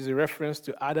 this is a reference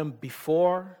to Adam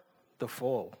before the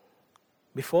fall.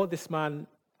 Before this man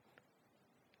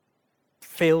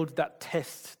failed that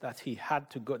test that he had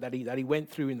to go, that he went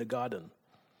through in the garden.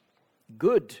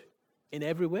 Good in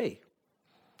every way.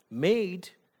 Made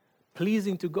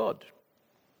pleasing to God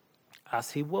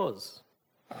as he was.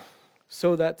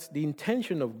 So that the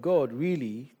intention of God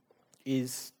really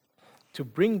is to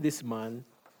bring this man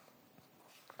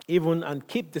and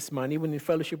keep this man even in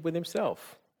fellowship with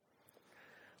himself.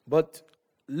 But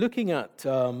looking at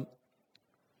the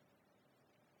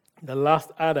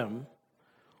last Adam,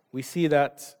 we see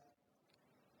that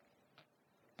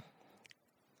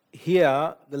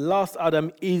here the last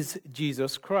Adam is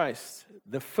Jesus Christ.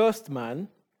 The first man,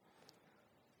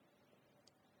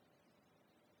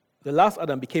 the last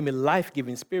Adam became a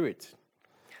life-giving spirit.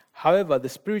 However, the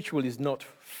spiritual is not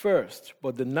first,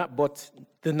 but the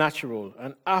natural,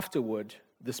 and afterward,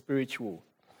 the spiritual.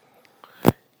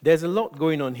 There's a lot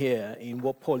going on here in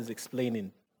what Paul is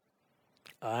explaining.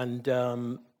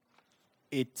 And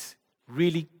it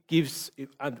really gives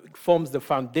and forms the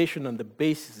foundation and the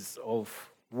basis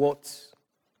of what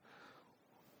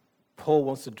Paul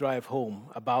wants to drive home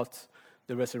about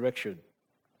the resurrection.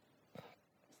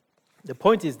 The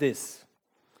point is this.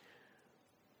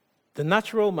 The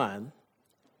natural man,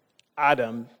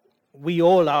 Adam, we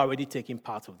all are already taking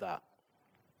part of that.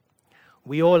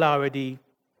 We all are already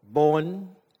born,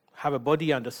 have a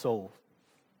body and a soul.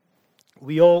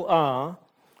 We all are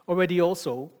already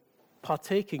also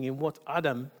partaking in what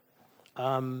Adam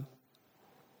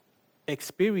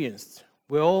experienced.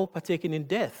 We're all partaking in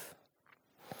death.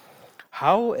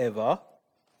 However,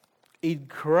 in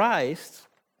Christ,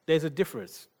 there's a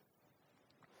difference.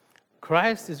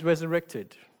 Christ is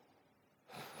resurrected.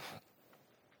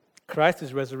 Christ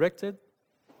is resurrected,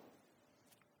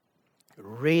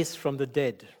 raised from the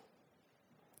dead.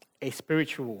 A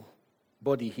spiritual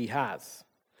body he has.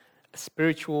 A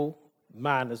spiritual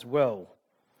man as well.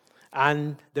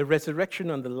 And the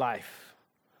resurrection and the life.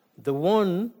 The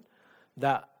one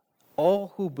that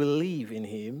all who believe in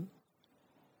him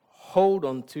hold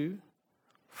on to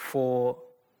for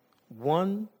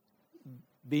one,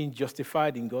 being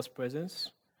justified in God's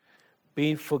presence,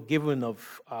 being forgiven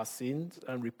of our sins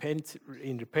and repenting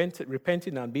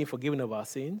and being forgiven of our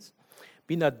sins,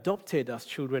 being adopted as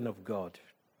children of God.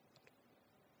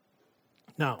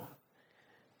 Now,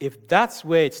 if that's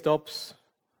where it stops,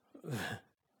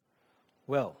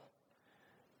 well,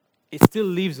 it still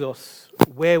leaves us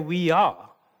where we are,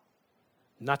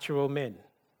 natural men,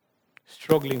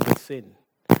 struggling with sin,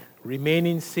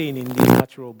 remaining sin in these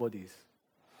natural bodies.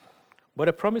 But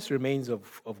a promise remains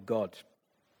of God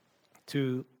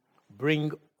to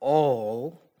bring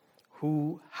all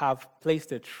who have placed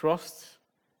their trust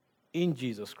in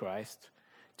Jesus Christ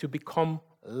to become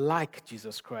like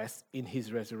Jesus Christ in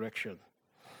his resurrection.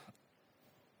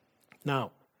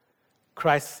 Now,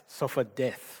 Christ suffered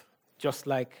death just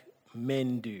like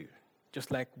men do,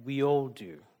 just like we all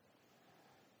do.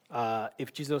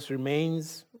 If Jesus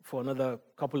remains for another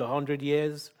couple of 100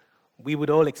 years, we would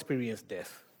all experience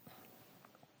death.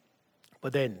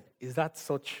 But then, is that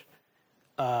such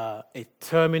a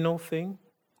terminal thing?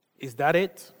 Is that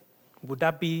it? Would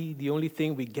that be the only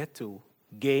thing we get to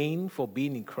gain for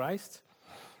being in Christ?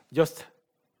 Just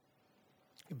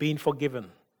being forgiven,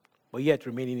 but yet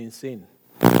remaining in sin,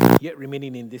 yet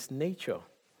remaining in this nature.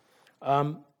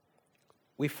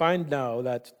 We find now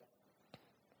that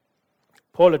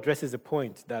Paul addresses the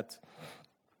point that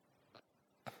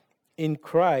in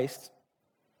Christ,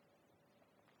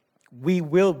 we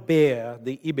will bear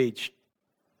the image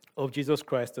of Jesus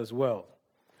Christ as well.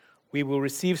 We will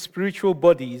receive spiritual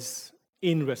bodies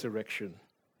in resurrection.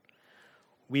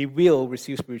 We will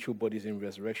receive spiritual bodies in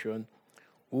resurrection.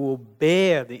 We will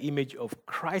bear the image of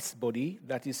Christ's body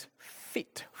that is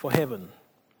fit for heaven.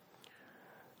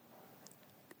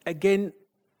 Again,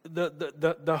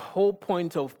 the whole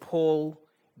point of Paul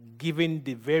giving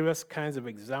the various kinds of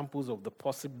examples of the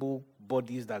possible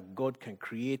bodies that God can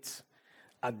create,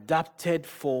 adapted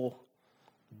for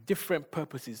different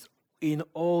purposes in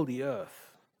all the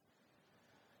earth,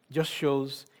 just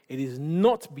shows it is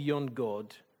not beyond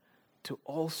God to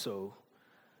also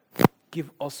give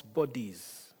us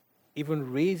bodies,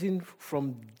 even raising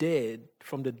from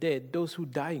the dead those who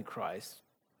die in Christ,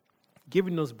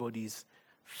 giving us bodies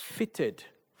fitted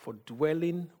for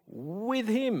dwelling with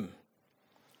him,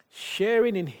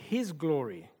 sharing in his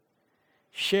glory,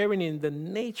 sharing in the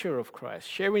nature of Christ,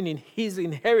 sharing in his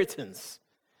inheritance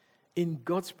in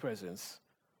God's presence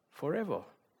forever.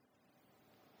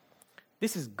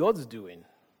 This is God's doing.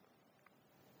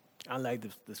 And like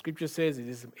the scripture says,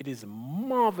 it is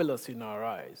marvelous in our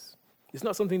eyes. It's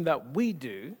not something that we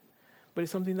do, but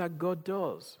it's something that God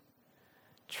does.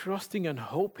 Trusting and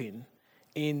hoping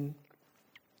in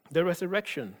the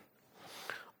resurrection.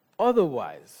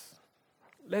 Otherwise,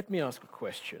 let me ask a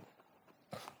question.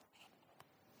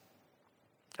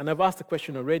 And I've asked the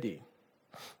question already.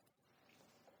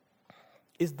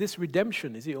 Is this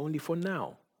redemption, is it only for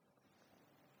now?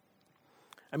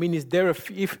 I mean, is there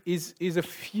is a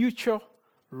future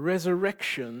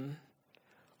resurrection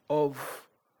of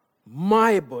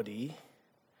my body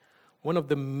one of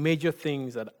the major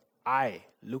things that I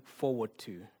look forward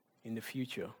to in the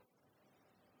future?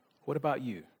 What about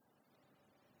you?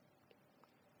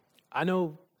 I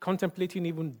know contemplating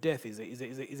even death is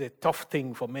a tough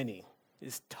thing for many.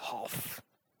 It's tough.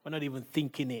 We're not even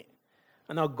thinking it.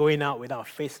 We're not going out with our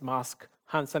face mask,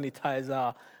 hand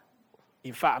sanitizer.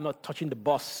 In fact, I'm not touching the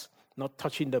bus, not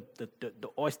touching the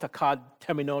Oyster card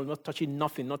terminal, not touching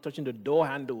nothing, not touching the door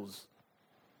handles,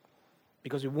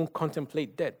 because we won't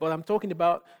contemplate death. But I'm talking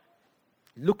about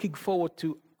looking forward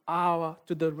to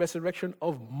the resurrection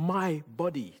of my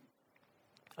body.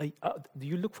 Do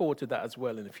you look forward to that as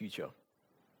well in the future?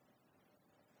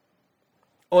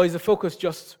 Or is the focus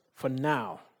just for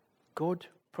now? God,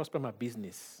 prosper my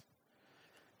business.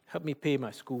 Help me pay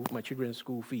my children's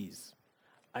school fees.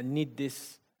 I need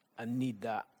this, I need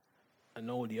that,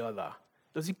 and all the other.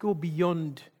 Does it go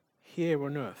beyond here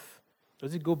on earth?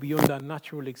 Does it go beyond our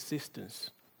natural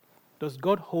existence? Does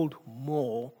God hold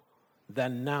more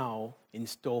than now in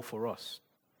store for us?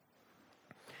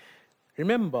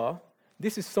 Remember,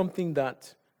 this is something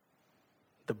that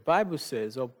the Bible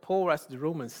says, or Paul writes to the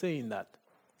Romans saying that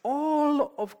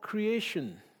all of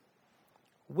creation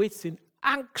waits in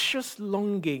anxious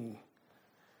longing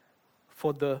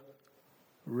for the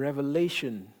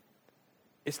revelation.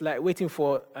 It's like waiting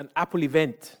for an Apple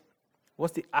event.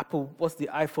 What's the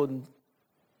iPhone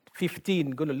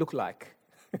 15 going to look like?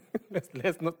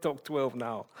 Let's not talk 12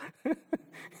 now.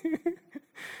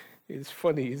 It's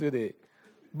funny, isn't it?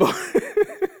 But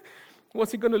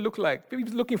what's it going to look like?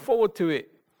 People's looking forward to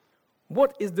it.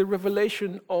 What is the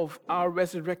revelation of our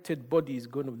resurrected bodies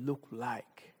going to look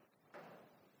like?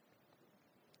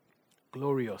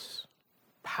 Glorious,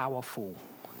 powerful,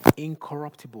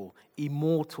 incorruptible,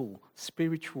 immortal,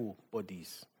 spiritual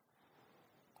bodies.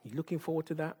 You looking forward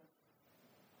to that?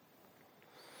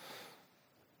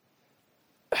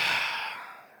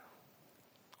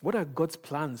 What are God's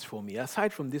plans for me?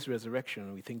 Aside from this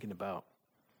resurrection we're thinking about,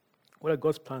 what are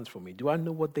God's plans for me? Do I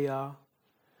know what they are?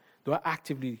 Do I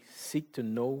actively seek to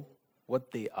know what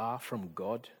they are from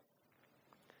God?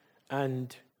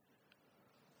 And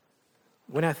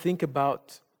when I think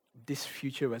about this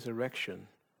future resurrection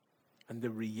and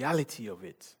the reality of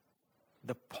it,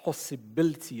 the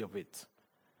possibility of it,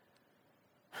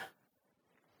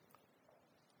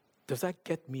 does that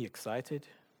get me excited?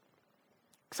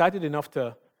 Excited enough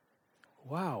to,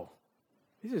 wow,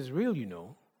 this is real, you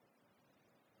know.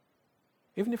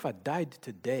 Even if I died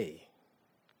today,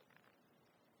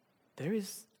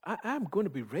 I am going to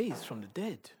be raised from the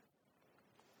dead,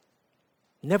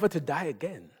 never to die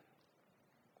again.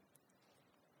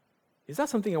 Is that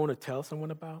something I want to tell someone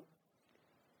about?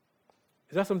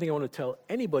 Is that something I want to tell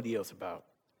anybody else about?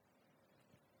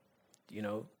 You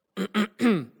know,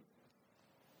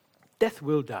 death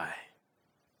will die.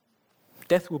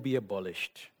 Death will be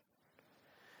abolished.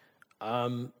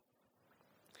 But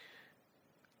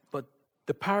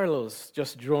the parallels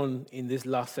just drawn in this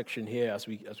last section here as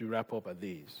we wrap up are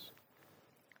these.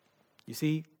 You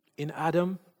see, in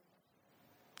Adam,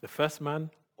 the first man,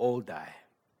 all die.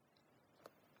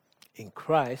 In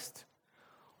Christ,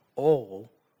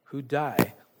 all who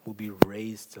die will be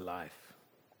raised to life.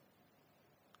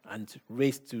 And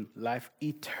raised to life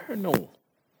eternal.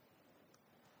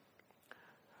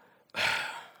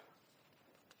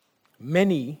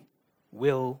 many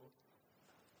will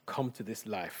come to this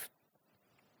life.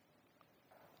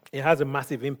 It has a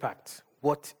massive impact,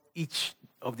 what each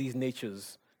of these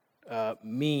natures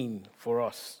mean for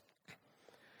us.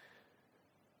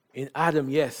 In Adam,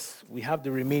 yes, we have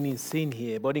the remaining sin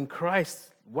here, but in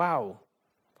Christ, wow,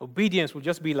 obedience will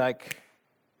just be like,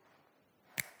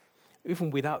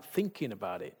 even without thinking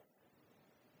about it,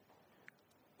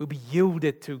 we'll be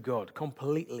yielded to God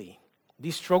completely.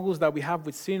 These struggles that we have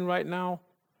with sin right now,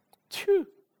 you'd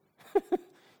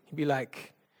be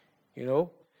like,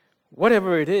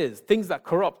 whatever it is, things that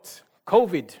corrupt,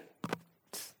 COVID,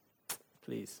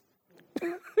 please,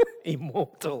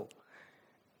 immortal,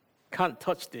 can't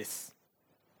touch this.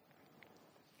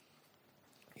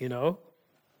 The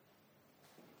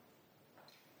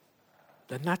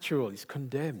natural is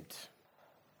condemned.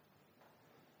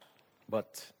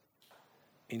 But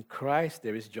in Christ,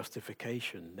 there is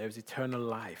justification. There is eternal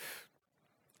life.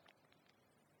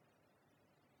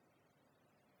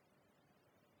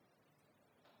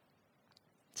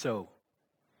 So,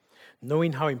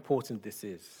 knowing how important this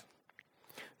is,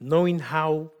 knowing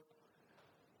how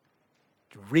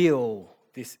real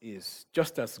this is,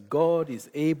 just as God is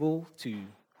able to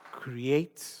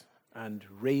create and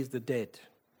raise the dead,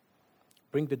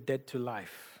 bring the dead to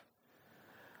life,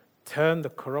 turn the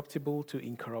corruptible to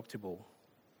incorruptible,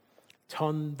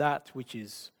 turn that which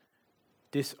is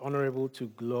dishonorable to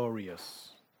glorious,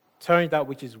 turn that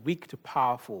which is weak to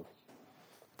powerful,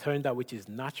 turn that which is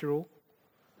natural,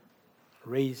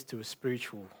 raised to a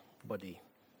spiritual body.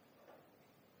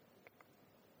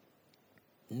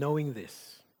 Knowing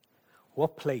this,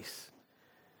 what place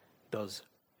does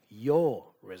your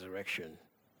resurrection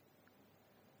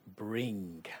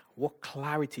bring? What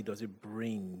clarity does it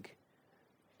bring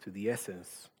to the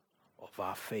essence of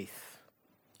our faith,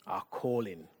 our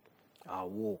calling, our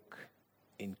walk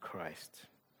in Christ?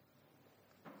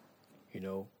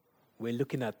 We're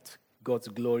looking at God's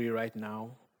glory right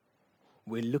now.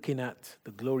 We're looking at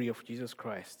the glory of Jesus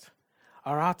Christ.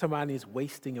 Our outer man is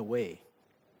wasting away.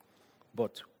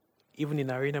 But even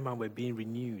in our inner man, we're being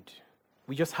renewed.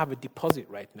 We just have a deposit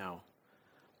right now.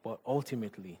 But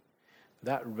ultimately,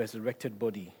 that resurrected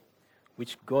body,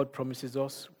 which God promises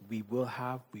us, we will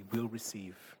have, we will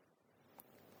receive.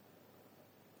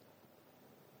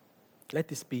 Let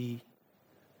this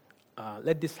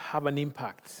have an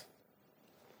impact,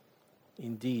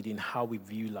 indeed, in how we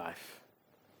view life,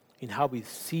 in how we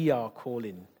see our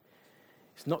calling.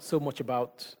 It's not so much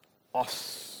about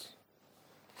us.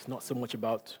 It's not so much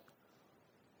about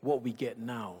what we get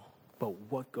now, but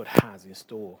what God has in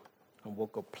store and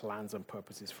what God plans and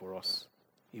purposes for us,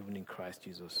 even in Christ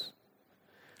Jesus.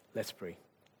 Let's pray.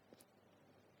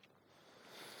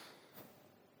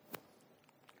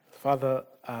 Father,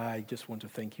 I just want to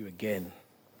thank you again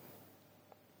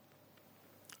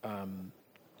and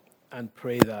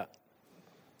pray that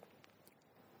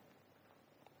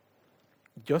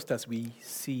just as we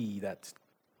see that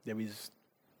there is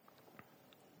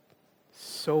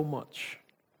so much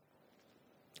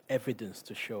evidence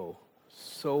to show,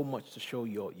 so much to show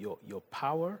your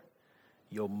power,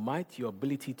 your might, your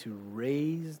ability to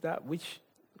raise that which,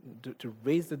 to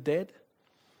raise the dead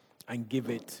and give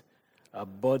it a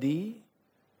body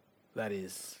that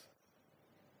is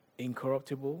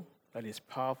incorruptible, that is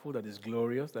powerful, that is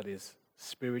glorious, that is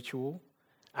spiritual,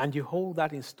 and you hold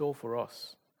that in store for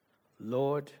us.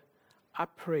 Lord, I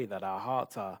pray that our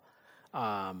hearts are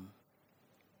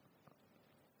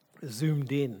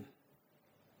zoomed in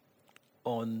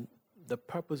on the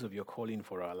purpose of your calling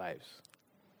for our lives.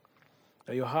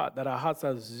 That our hearts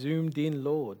are zoomed in,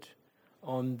 Lord,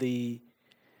 on the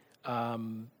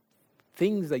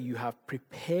things that you have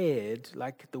prepared,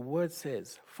 like the word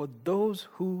says, for those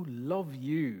who love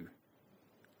you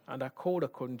and are called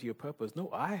according to your purpose. No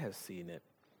eye has seen it,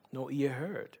 no ear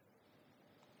heard.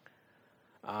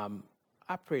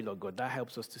 I pray, Lord God, that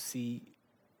helps us to see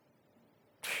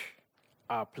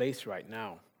our place right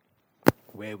now,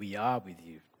 where we are with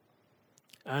you.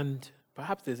 And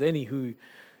perhaps there's any who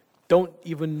don't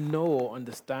even know or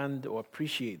understand or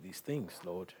appreciate these things,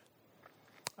 Lord.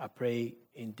 I pray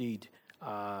indeed,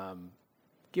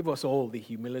 give us all the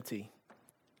humility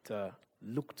to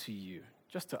look to you,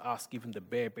 just to ask even the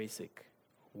bare basic,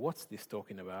 what's this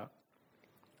talking about?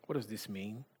 What does this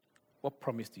mean? What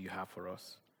promise do you have for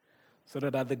us? So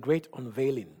that at the great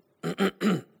unveiling,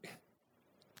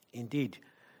 indeed,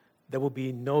 there will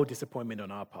be no disappointment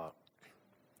on our part.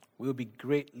 We will be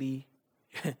greatly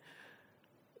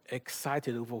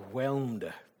excited,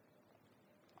 overwhelmed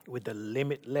with the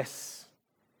limitless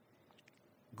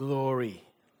glory,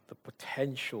 the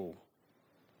potential,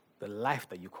 the life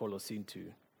that you call us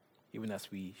into even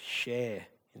as we share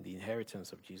in the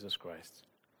inheritance of Jesus Christ.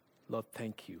 Lord,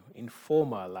 thank you.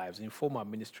 Inform our lives, inform our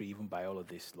ministry even by all of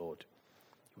this, Lord,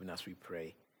 even as we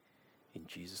pray. In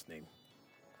Jesus' name,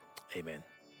 amen.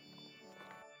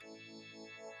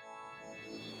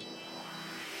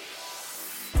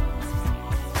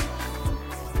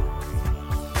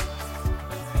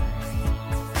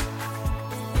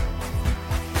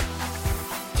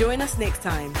 Join us next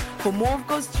time for more of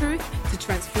God's truth to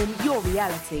transform your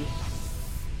reality.